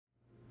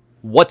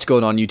What's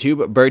going on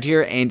YouTube? Bird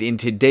here, and in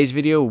today's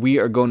video we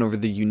are going over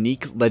the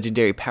unique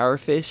legendary power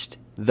fist,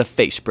 the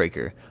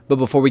Facebreaker. But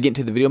before we get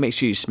into the video, make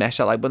sure you smash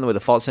that like button where the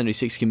Fallout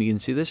 76 can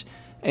see this,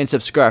 and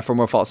subscribe for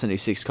more Fallout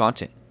 76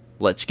 content.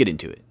 Let's get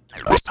into it.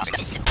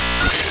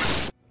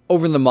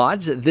 Over in the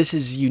mods, this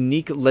is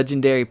unique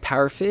legendary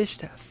power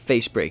fist,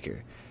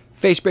 Facebreaker.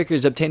 Facebreaker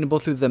is obtainable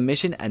through the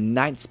mission A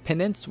Knights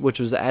Penance,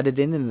 which was added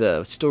in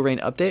the Still Reign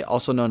update,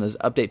 also known as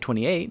Update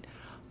 28.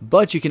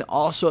 But you can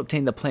also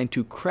obtain the plan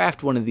to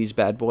craft one of these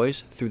bad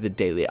boys through the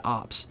daily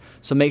ops,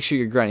 so make sure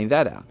you're grinding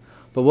that out.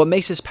 But what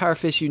makes this power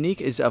fist unique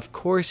is, of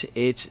course,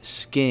 its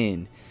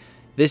skin.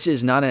 This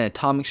is not an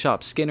atomic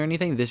shop skin or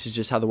anything, this is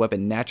just how the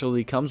weapon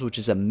naturally comes, which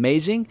is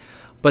amazing.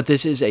 But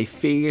this is a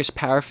fierce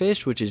power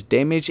fist, which is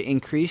damage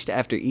increased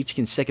after each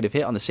consecutive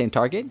hit on the same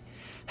target,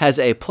 has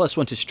a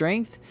 +1 to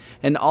strength,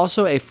 and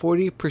also a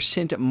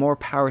 40% more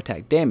power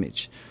attack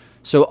damage.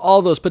 So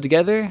all those put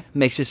together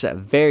makes this a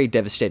very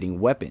devastating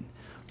weapon.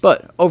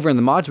 But over in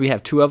the mods, we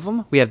have two of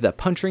them. We have the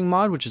Puncturing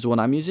mod, which is the one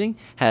I'm using,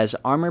 has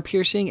armor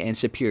piercing and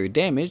superior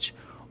damage,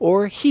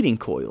 or Heating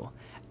Coil,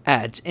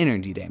 adds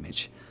energy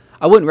damage.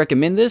 I wouldn't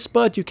recommend this,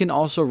 but you can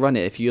also run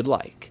it if you'd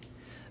like.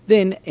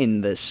 Then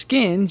in the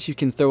skins, you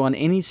can throw on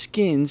any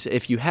skins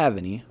if you have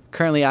any.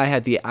 Currently, I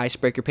had the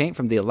Icebreaker paint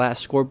from the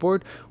last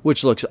scoreboard,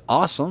 which looks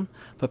awesome,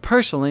 but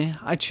personally,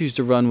 I choose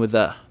to run with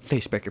the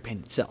Facebreaker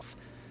paint itself.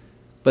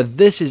 But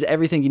this is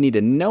everything you need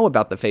to know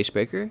about the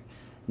Facebreaker.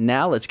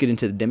 Now let's get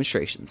into the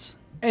demonstrations.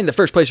 And the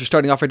first place we're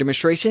starting off our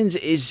demonstrations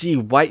is the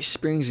White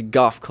Springs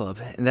Golf Club.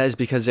 And that is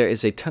because there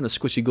is a ton of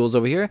squishy ghouls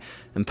over here.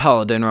 And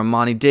Paladin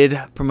Romani did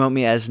promote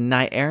me as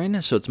Knight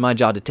Aaron, so it's my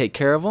job to take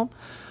care of them.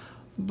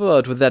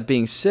 But with that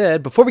being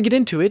said, before we get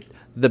into it,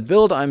 the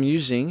build I'm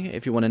using,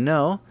 if you want to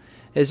know,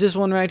 is this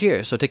one right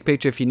here. So take a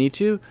picture if you need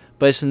to.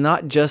 But it's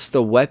not just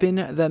the weapon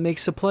that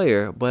makes the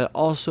player, but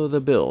also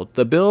the build.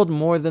 The build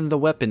more than the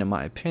weapon in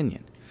my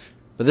opinion.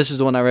 But this is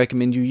the one I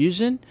recommend you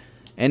using.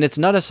 And it's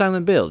not a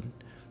silent build.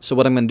 So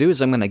what I'm going to do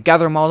is I'm going to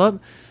gather them all up,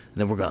 and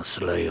then we're going to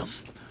slay them.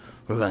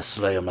 We're going to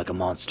slay them like a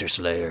monster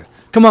slayer.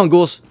 Come on,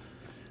 ghouls.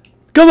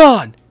 Come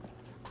on.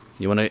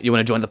 You want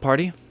to join the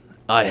party?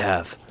 I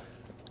have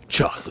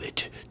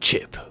chocolate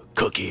chip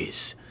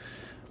cookies.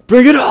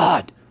 Bring it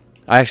on.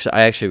 I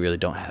actually really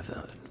don't have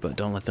them, but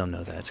don't let them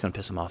know that. It's going to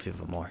piss them off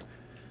even more.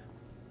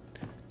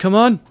 Come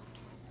on.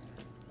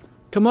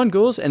 Come on,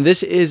 ghouls. And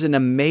this is an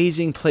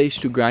amazing place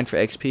to grind for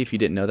XP if you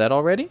didn't know that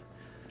already.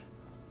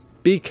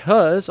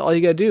 Because all you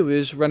gotta do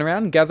is run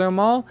around, gather them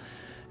all,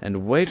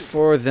 and wait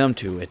for them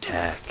to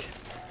attack.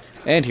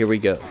 And here we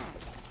go.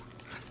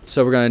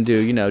 So we're gonna do,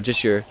 you know,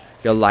 just your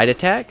light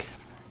attack.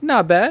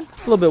 Not bad. A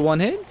little bit one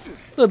hit.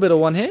 A little bit of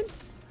one hit.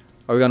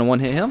 Are we gonna one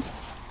hit him?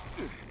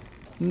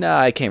 Nah,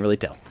 I can't really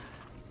tell.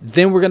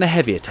 Then we're gonna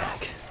heavy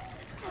attack.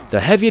 The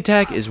heavy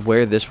attack is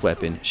where this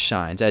weapon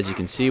shines. As you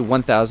can see,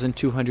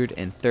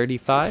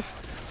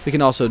 1,235. We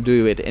can also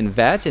do it in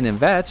VATS, and in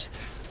VATS,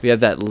 we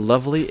have that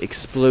lovely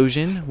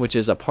explosion, which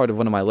is a part of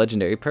one of my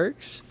legendary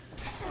perks.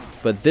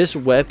 But this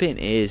weapon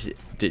is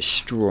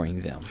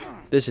destroying them.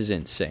 This is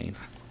insane.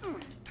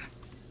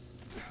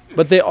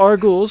 But they are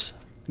ghouls.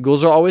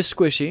 Ghouls are always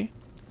squishy.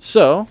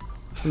 So,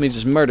 let me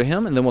just murder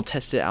him, and then we'll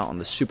test it out on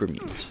the super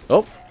mutants.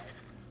 Oh.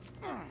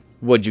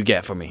 What'd you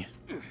get for me?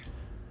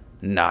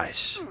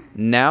 Nice.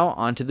 Now,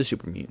 on to the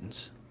super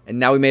mutants. And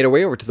now we made our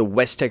way over to the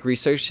West Tech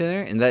Research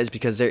Center, and that is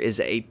because there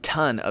is a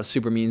ton of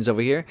super mutants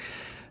over here.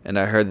 And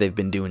I heard they've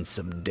been doing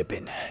some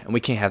dipping, and we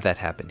can't have that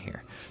happen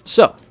here.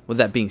 So, with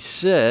that being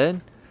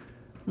said,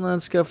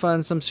 let's go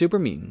find some super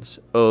mutants.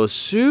 Oh,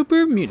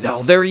 super mutant.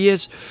 Oh, there he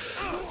is.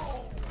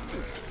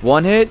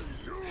 One hit,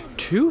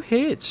 two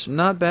hits.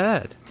 Not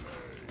bad.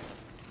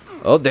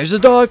 Oh, there's a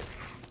dog.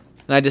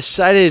 And I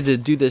decided to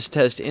do this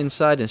test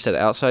inside instead of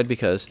outside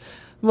because,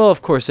 well,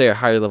 of course, they are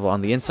higher level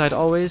on the inside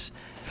always.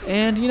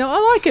 And, you know, I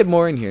like it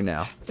more in here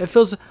now.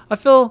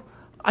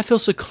 I feel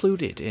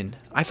secluded, and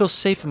I feel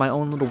safe in my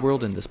own little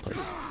world in this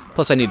place.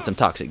 Plus, I need some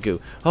toxic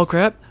goo. Oh,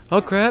 crap. Oh,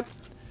 crap.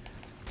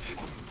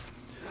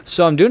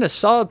 So I'm doing a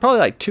solid, probably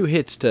like 2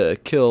 hits to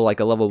kill like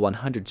a level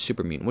 100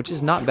 super mutant, which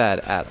is not bad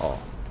at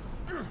all.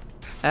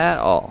 At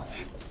all.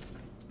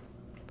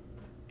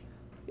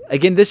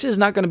 Again, this is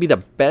not going to be the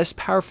best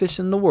power fist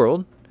in the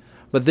world,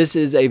 but this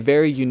is a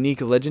very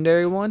unique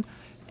legendary one.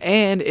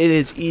 And it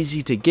is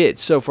easy to get.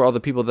 So for all the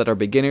people that are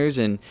beginners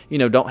and, you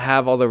know, don't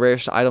have all the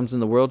rarest items in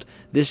the world,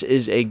 this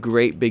is a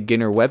great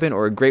beginner weapon,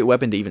 or a great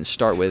weapon to even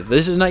start with.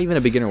 This is not even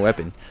a beginner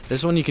weapon.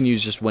 This one you can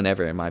use just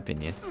whenever, in my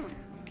opinion.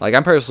 Like,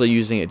 I'm personally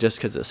using it just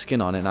because of the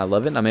skin on it, and I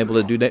love it, and I'm able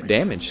to do that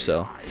damage,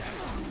 so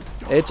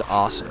it's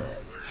awesome.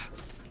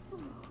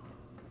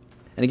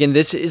 And again,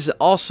 this is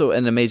also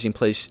an amazing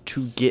place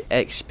to get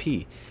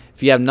XP.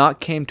 If you have not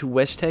came to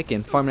West Tech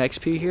and farmed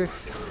XP here,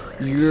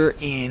 you're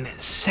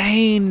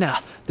insane.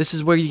 This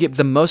is where you get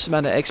the most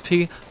amount of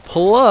XP.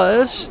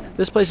 Plus,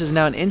 this place is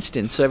now an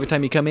instance, so every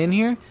time you come in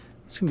here,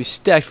 it's going to be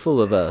stacked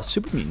full of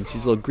super mutants.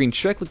 These little green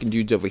Shrek looking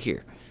dudes over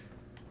here.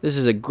 This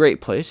is a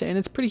great place, and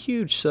it's pretty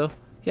huge, so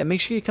yeah,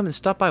 make sure you come and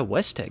stop by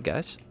West Tech,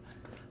 guys.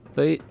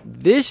 But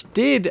this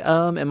did,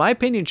 in my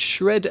opinion,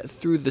 shred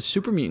through the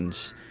super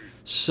mutants.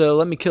 So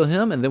let me kill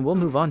him, and then we'll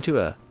move on to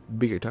a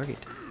bigger target.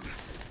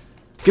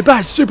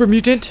 Goodbye, super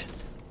mutant!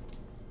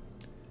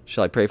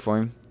 Shall I pray for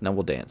him? Now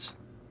we'll dance.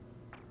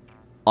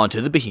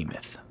 Onto the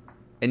behemoth.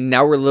 And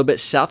now we're a little bit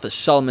south of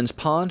Solomon's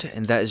Pond,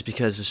 and that is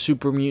because the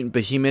super mutant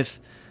behemoth,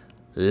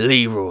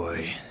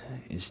 Leroy,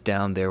 is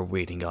down there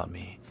waiting on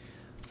me.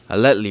 I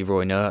let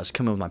Leroy know I was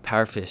coming with my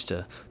power fist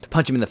to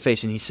punch him in the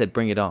face, and he said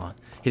bring it on.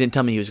 He didn't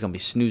tell me he was going to be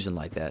snoozing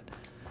like that.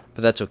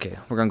 But that's okay.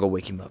 We're going to go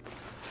wake him up.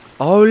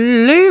 Oh,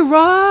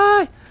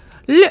 Leroy!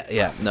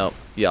 Yeah, no.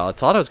 Yeah, I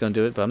thought I was going to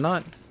do it, but I'm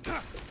not.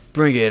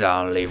 Bring it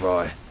on,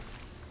 Leroy.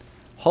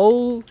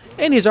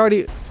 And he's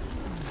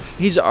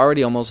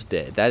already almost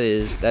dead. That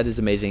is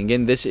amazing.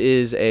 Again, this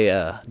is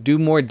a do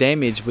more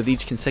damage with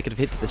each consecutive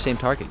hit to the same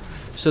target.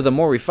 So the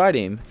more we fight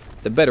him,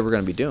 the better we're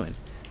going to be doing.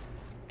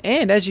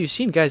 And as you've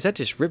seen, guys, that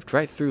just ripped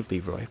right through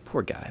Leroy.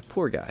 Poor guy,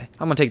 poor guy.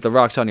 I'm going to take the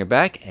rocks on your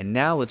back, and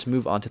now let's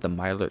move on to the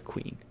Mirelurk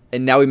Queen.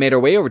 And now we made our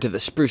way over to the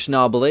Spruce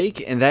Knob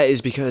Lake, and that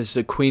is because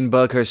the Queen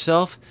Bug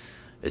herself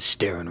is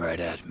staring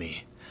right at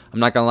me. I'm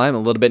not going to lie, I'm a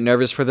little bit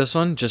nervous for this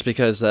one, just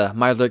because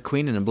Mirelurk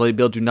Queen and a Bloody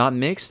Build do not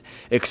mix,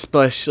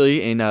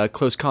 especially in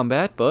close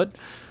combat, but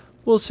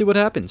we'll see what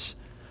happens.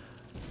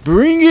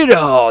 Bring it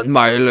on,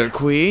 Mirelurk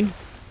Queen.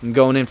 I'm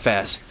going in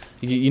fast.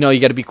 You know, you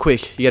got to be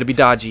quick. You got to be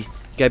dodgy.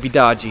 You got to be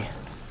dodgy.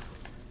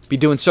 Be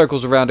doing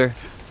circles around her.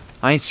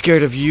 I ain't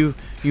scared of you,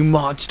 you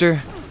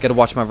monster. Gotta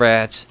watch my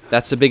rads.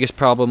 That's the biggest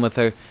problem with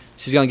her.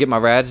 She's gonna get my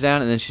rads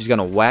down, and then she's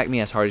gonna whack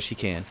me as hard as she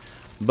can.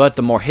 But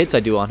the more hits I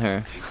do on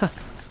her,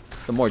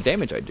 the more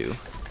damage I do.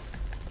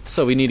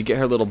 So we need to get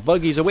her little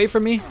buggies away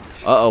from me.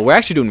 Uh-oh, we're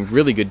actually doing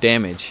really good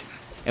damage.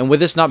 And with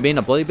this not being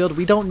a bloody build,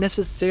 we don't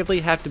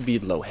necessarily have to be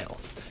low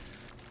health.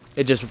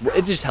 It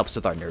just helps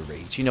with our nerve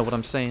rage. You know what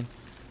I'm saying?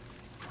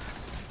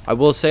 I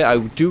will say I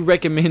do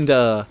recommend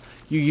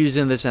you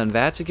using this on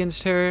VATS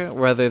against her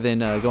rather than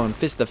going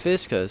fist to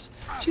fist, because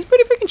she's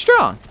pretty freaking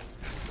strong.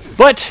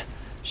 But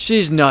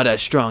she's not as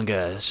strong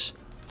as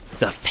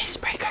the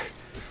Facebreaker.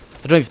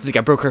 I don't even think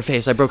I broke her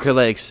face. I broke her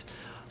legs.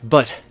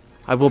 But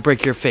I will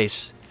break your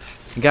face.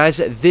 Guys,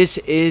 this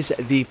is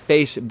the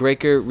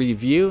Facebreaker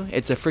review.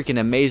 It's a freaking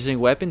amazing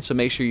weapon, so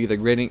make sure you're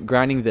either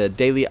grinding the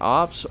daily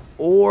ops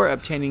or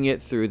obtaining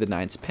it through the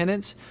Knights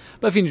Penance.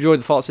 But if you enjoyed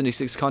the Fallout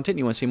 76 content and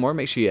you want to see more,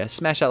 make sure you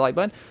smash that like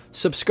button,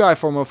 subscribe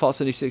for more Fallout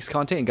 76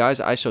 content, and guys,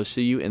 I shall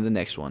see you in the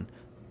next one.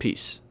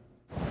 Peace.